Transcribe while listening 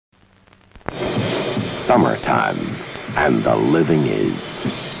summertime, and the living is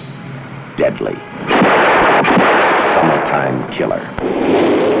deadly. Summertime killer.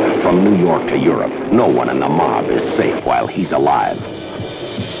 From New York to Europe, no one in the mob is safe while he's alive.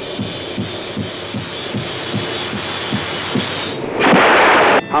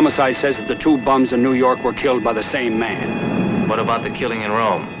 Homicide says that the two bums in New York were killed by the same man. What about the killing in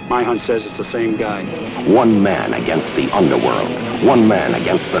Rome? My hunch says it's the same guy. One man against the underworld. One man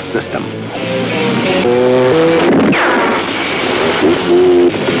against the system.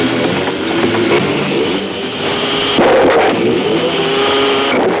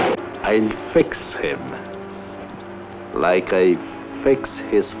 I'll fix him like I fix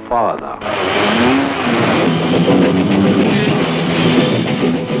his father.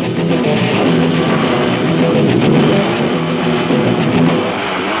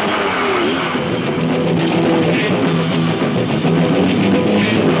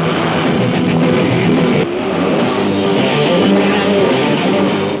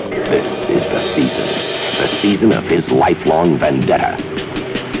 This is the season of his lifelong vendetta.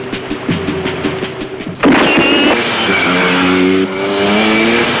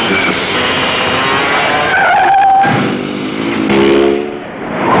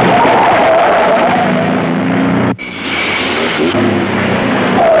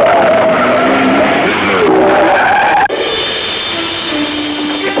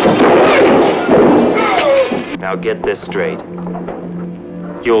 Now get this straight.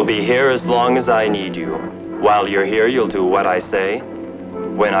 You'll be here as long as I need you. While you're here, you'll do what I say,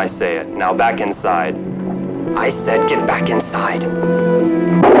 when I say it. Now back inside. I said get back inside.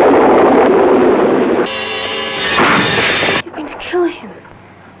 You're going to kill him.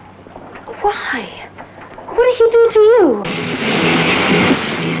 Why? What did he do to you?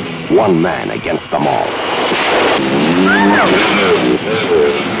 One man against them all.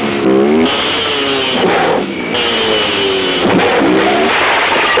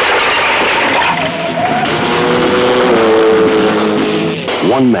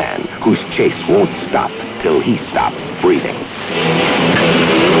 One man whose chase won't stop till he stops breathing.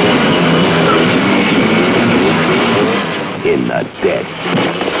 In the dead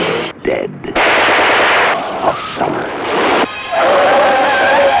of summer.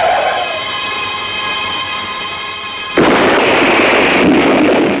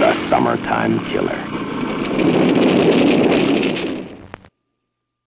 The Summertime Killer.